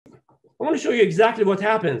I want to show you exactly what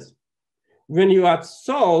happens when you add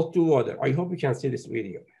salt to water. I hope you can see this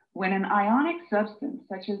video. When an ionic substance,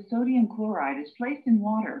 such as sodium chloride, is placed in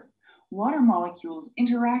water, water molecules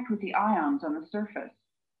interact with the ions on the surface.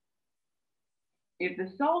 If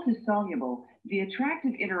the salt is soluble, the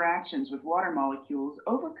attractive interactions with water molecules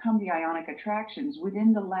overcome the ionic attractions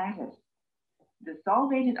within the lattice. The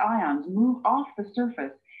solvated ions move off the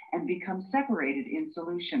surface and become separated in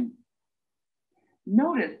solution.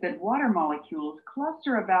 Notice that water molecules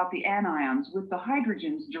cluster about the anions with the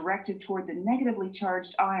hydrogens directed toward the negatively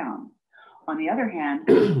charged ions. On the other hand,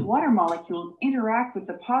 water molecules interact with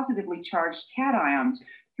the positively charged cations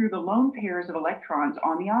through the lone pairs of electrons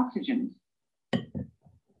on the oxygens.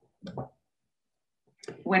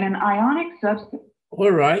 When an ionic substance...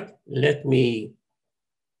 All right, let me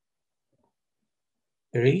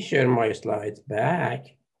reshare my slides back.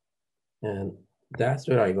 And that's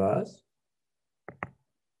where I was.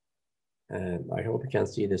 And I hope you can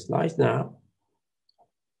see the slides now.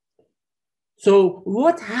 So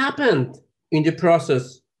what happened in the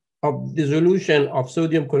process of dissolution of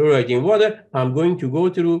sodium chloride in water? I'm going to go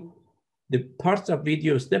through the parts of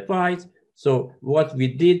video stepwise. So what we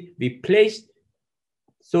did, we placed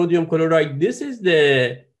sodium chloride. This is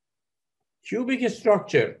the cubic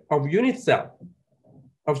structure of unit cell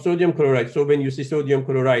of sodium chloride. So when you see sodium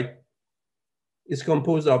chloride, it's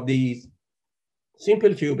composed of these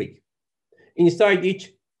simple cubic. Inside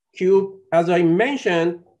each cube, as I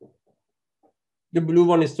mentioned, the blue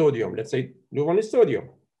one is sodium. Let's say blue one is sodium.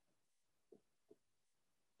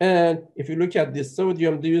 And if you look at this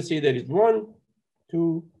sodium, do you see there is 1,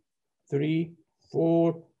 2, 3,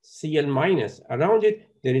 4 Cl minus around it?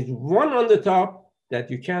 There is one on the top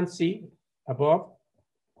that you can't see above.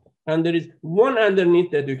 And there is one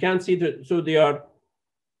underneath that you can't see. So there are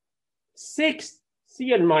 6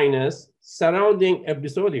 Cl minus surrounding every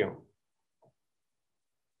sodium.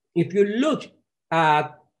 If you look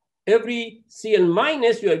at every Cl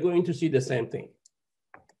minus, you are going to see the same thing.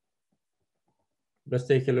 Let's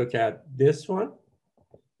take a look at this one.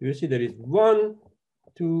 You see there is 1,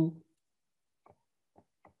 2,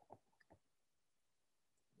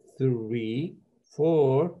 3,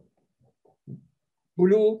 4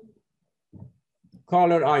 blue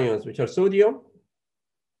color ions, which are sodium.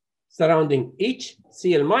 Surrounding each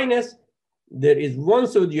Cl minus, there is one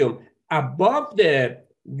sodium above the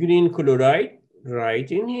green chloride,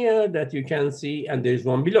 right in here that you can see, and there is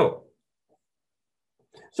one below.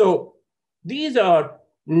 So these are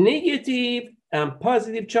negative and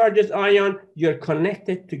positive charges ion. You're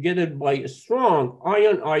connected together by a strong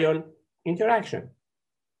ion-ion interaction.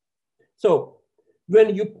 So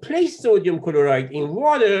when you place sodium chloride in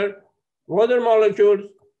water, water molecules,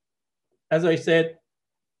 as I said,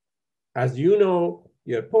 as you know,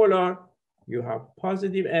 you're polar, you have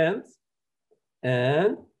positive ends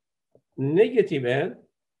and negative end.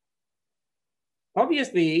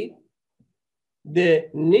 Obviously, the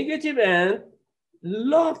negative end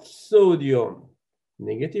loves sodium.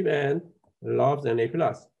 Negative end loves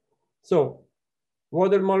Na+. So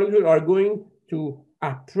water molecules are going to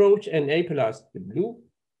approach Na+, the blue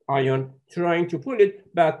ion, trying to pull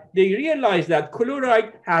it, but they realize that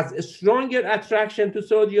chloride has a stronger attraction to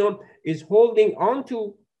sodium, is holding on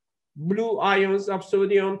to blue ions of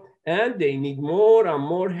sodium, and they need more and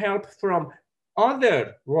more help from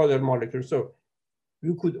other water molecules. So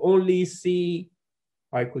you could only see,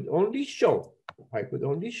 I could only show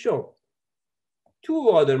 2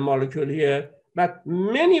 water molecules here, but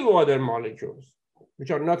many water molecules,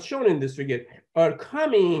 which are not shown in this figure, are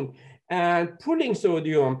coming and pulling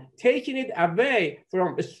sodium, taking it away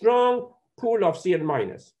from a strong pool of Cl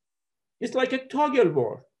minus. It's like a toggle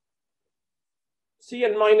ball.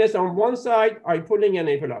 Cl minus on one side are pulling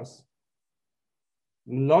Na+.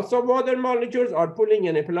 Lots of water molecules are pulling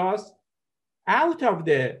Na+ out of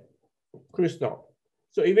the crystal.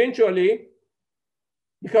 So eventually,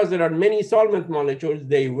 because there are many solvent molecules,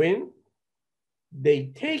 they win.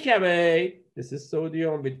 They take away, this is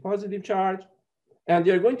sodium with positive charge, and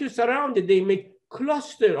they're going to surround it. They make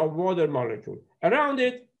cluster of water molecules around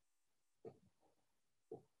it.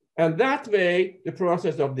 And that way, the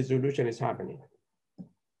process of dissolution is happening.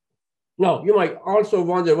 Now, you might also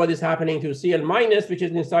wonder what is happening to Cl minus, which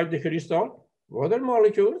is inside the crystal. Water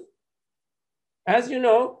molecules, as you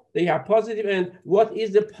know, they have positive end. What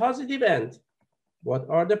is the positive end? What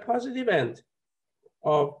are the positive end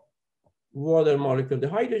of water molecule? The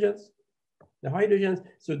hydrogens. The hydrogens.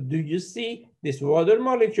 So do you see this water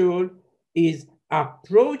molecule is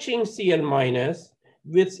approaching Cl minus,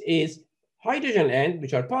 which is hydrogen end,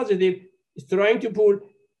 which are positive, is trying to pull.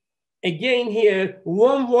 Again here,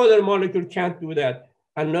 one water molecule can't do that.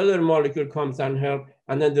 another molecule comes and help,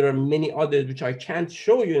 and then there are many others which I can't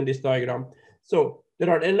show you in this diagram. So there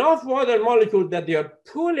are enough water molecules that they are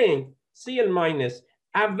pulling Cl-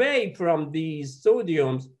 away from these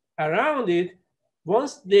sodiums around it.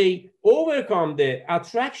 Once they overcome the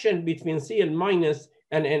attraction between Cl- and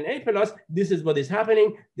Na+, this is what is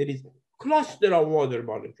happening. There is cluster of water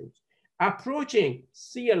molecules approaching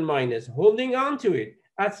Cl-, holding on to it,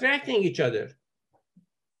 attracting each other.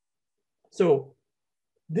 So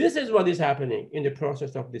this is what is happening in the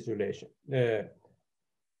process of dissolution.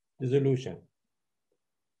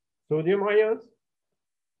 Sodium ions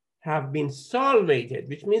have been solvated,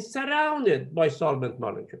 which means surrounded by solvent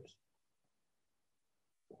molecules.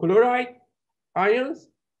 Chloride ions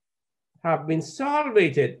have been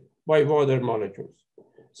solvated by water molecules.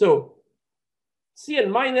 So Cl-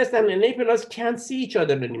 and Na+ can't see each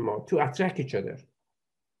other anymore to attract each other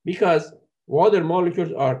because water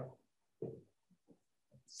molecules are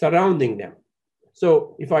surrounding them.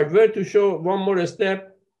 So if I were to show one more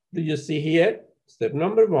step, do you see here? Step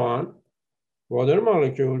number 1, water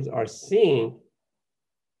molecules are seeing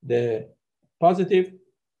the positive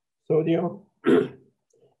sodium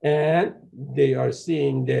and they are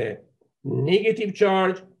seeing the negative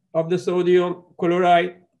charge of the sodium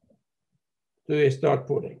chloride. So they start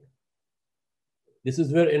pulling. This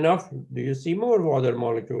is where enough. Do you see more water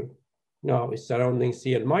molecule? Now it's surrounding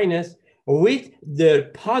Cl- with their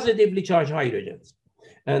positively charged hydrogens.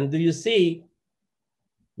 And do you see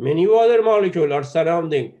many water molecules are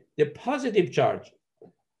surrounding the positive charge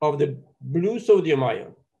of the blue sodium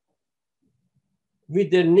ion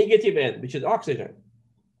with the negative end, which is oxygen.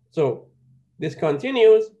 So this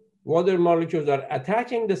continues. Water molecules are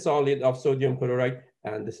attaching the solid of sodium chloride,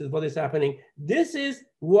 and this is what is happening. This is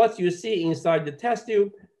what you see inside the test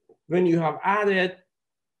tube when you have added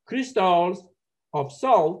crystals of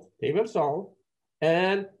salt, table salt,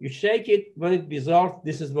 and you shake it. When it dissolves,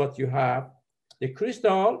 this is what you have. The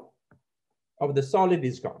crystal of the solid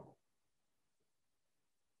is gone.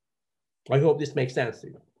 I hope this makes sense to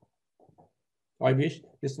you. I wish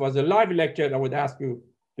this was a live lecture. I would ask you,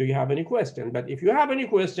 do you have any question? But if you have any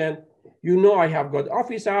question, you know I have got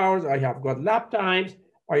office hours, I have got lab times.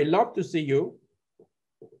 I love to see you,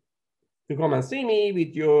 to come and see me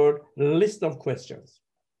with your list of questions.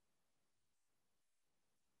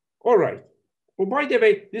 All right. Oh, by the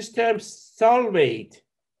way, this term solvate,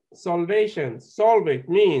 solvation, solvate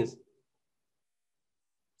means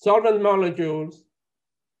solvent molecules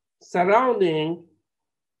surrounding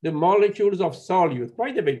the molecules of solute.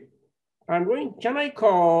 By the way, can I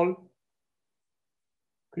call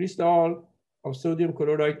crystal of sodium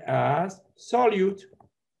chloride as solute,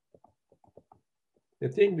 the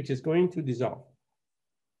thing which is going to dissolve?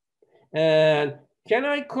 And can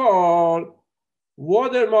I call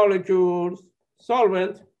water molecules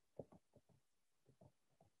solvent?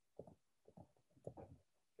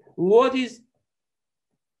 What is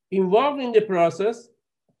involved in the process?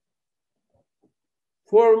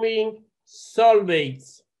 Forming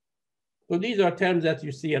solvates. So these are terms that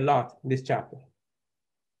you see a lot in this chapter.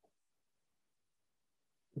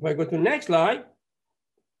 If I go to the next slide,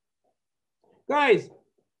 guys,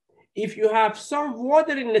 if you have some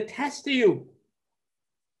water in the test tube,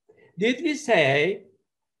 did we say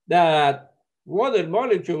that water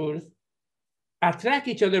molecules attract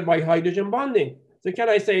each other by hydrogen bonding? So can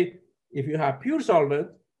I say, if you have pure solvent,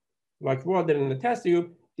 like water in the test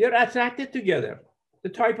tube, they're attracted together. The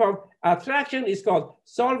type of attraction is called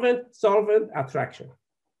solvent-solvent attraction.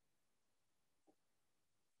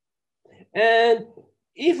 And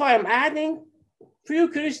if I'm adding few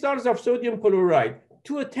crystals of sodium chloride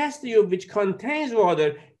to a test tube which contains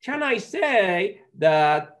water, can I say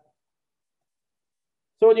that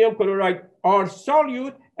sodium chloride are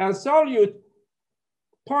solute and solute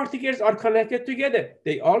particles are connected together?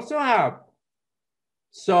 They also have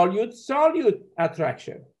solute-solute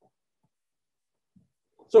attraction.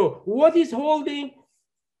 So what is holding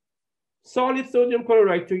solid sodium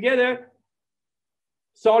chloride together?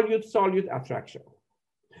 Solute-solute attraction.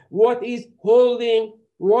 What is holding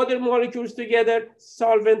water molecules together?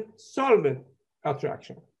 Solvent-solvent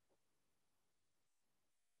attraction.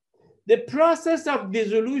 The process of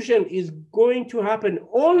dissolution is going to happen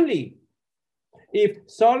only if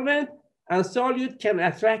solvent and solute can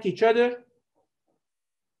attract each other.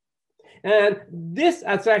 And this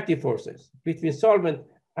attractive forces between solvent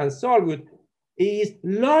and solute is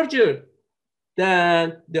larger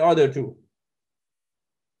than the other two.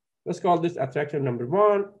 Let's call this attraction number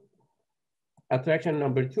 1, attraction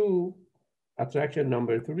number 2, attraction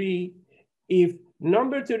number 3. If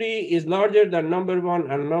number 3 is larger than number 1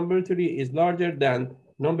 and number 3 is larger than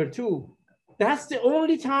number 2, That's the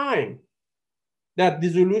only time that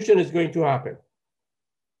dissolution is going to happen.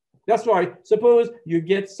 That's why, suppose you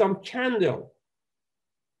get some candle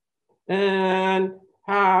and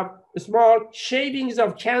have small shavings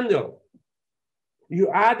of candle. You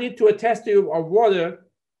add it to a test tube of water,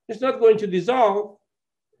 it's not going to dissolve.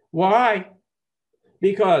 Why?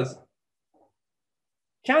 Because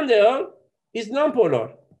candle is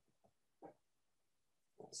nonpolar.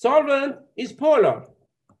 Solvent is polar.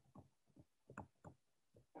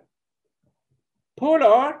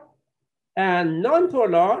 Polar and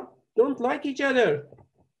nonpolar don't like each other.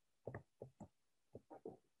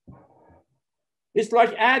 It's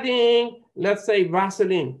like adding, let's say,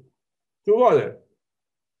 Vaseline to water.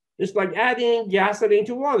 It's like adding gasoline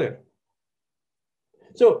to water.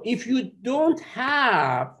 So if you don't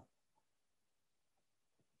have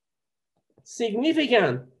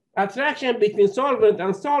significant attraction between solvent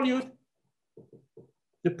and solute,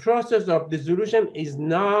 the process of dissolution is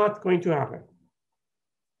not going to happen.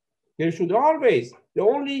 There should always, the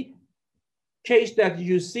only case that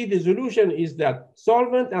you see dissolution is that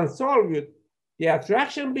solvent and solute, the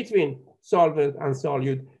attraction between solvent and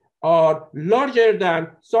solute are larger than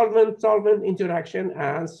solvent-solvent interaction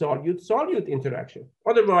and solute-solute interaction.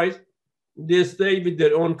 Otherwise, they stay with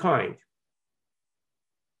their own kind.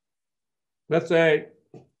 Let's say,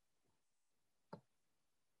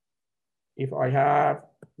 if I have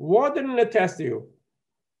water in a test tube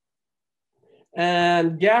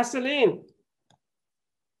and gasoline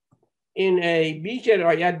in a beaker,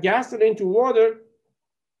 I add gasoline to water,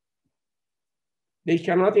 they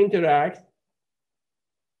cannot interact.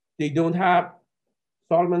 They don't have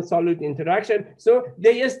solvent-solute interaction, so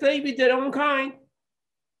they stay with their own kind.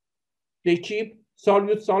 They keep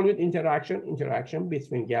solute-solute interaction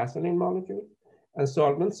between gasoline molecule and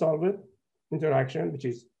solvent-solvent interaction, which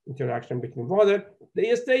is interaction between water.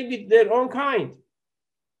 They stay with their own kind.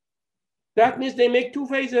 That means they make two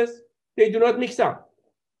phases. They do not mix up.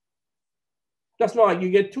 That's why you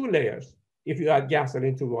get two layers if you add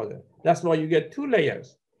gasoline to water. That's why you get two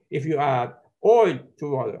layers if you add oil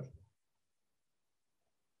to water.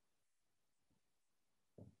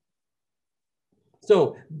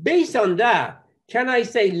 So based on that, can I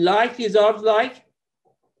say like dissolves like?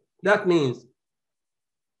 That means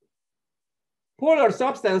polar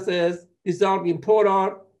substances dissolve in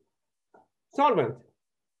polar solvent.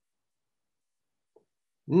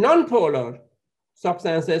 Non-polar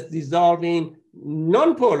substances dissolve in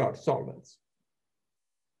non-polar solvents.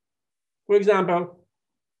 For example,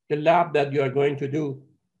 the lab that you are going to do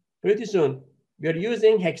pretty soon, we are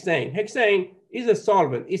using hexane. Hexane is a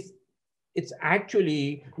solvent. It's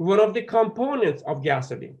actually one of the components of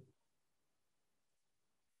gasoline.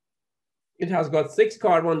 It has got 6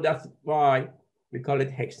 carbons, that's why we call it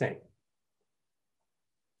hexane.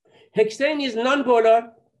 Hexane is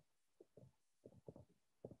nonpolar.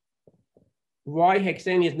 Why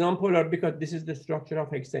hexane is nonpolar? Because this is the structure of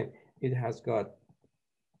hexane. It has got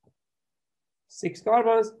 6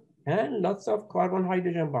 carbons and lots of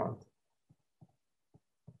carbon-hydrogen bonds.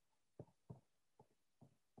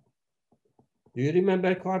 Do you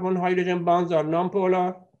remember carbon-hydrogen bonds are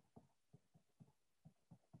nonpolar?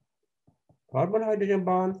 Carbon-hydrogen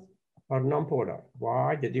bonds are nonpolar.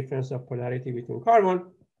 Why? The difference of polarity between carbon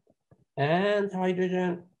and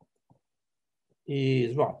hydrogen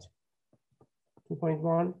is what?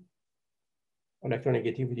 2.1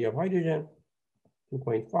 electronegativity of hydrogen,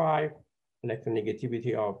 2.5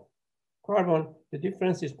 electronegativity of carbon. The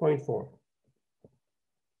difference is 0.4.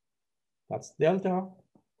 That's delta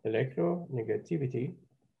electronegativity.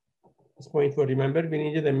 It's 0.4. Remember, we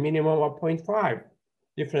needed a minimum of 0.5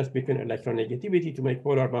 difference between electronegativity to make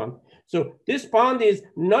polar bond. So this bond is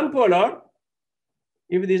nonpolar.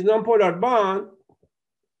 If it is nonpolar bond,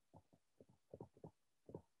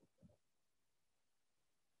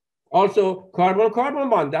 also carbon-carbon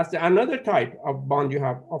bond, that's another type of bond you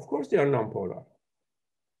have. Of course, they are nonpolar.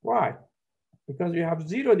 Why? Because you have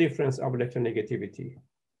 0 difference of electronegativity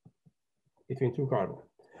between 2 carbons.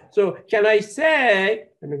 So can I say,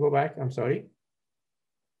 let me go back, I'm sorry.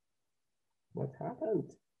 What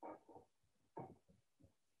happened?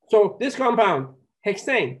 So this compound,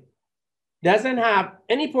 hexane, doesn't have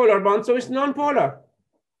any polar bond, so it's nonpolar.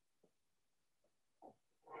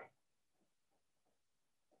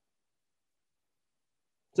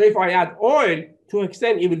 So if I add oil to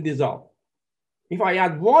hexane, it will dissolve. If I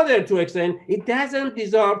add water to hexane, it doesn't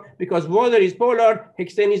dissolve because water is polar,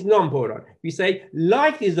 hexane is nonpolar. We say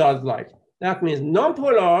like dissolves like. That means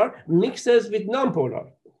nonpolar mixes with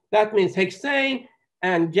nonpolar. That means hexane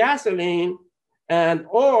and gasoline and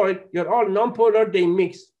oil, you're all nonpolar, they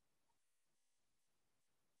mix.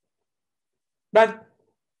 But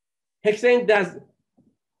hexane does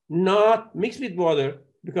not mix with water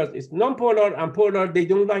because it's non-polar and polar, they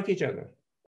don't like each other.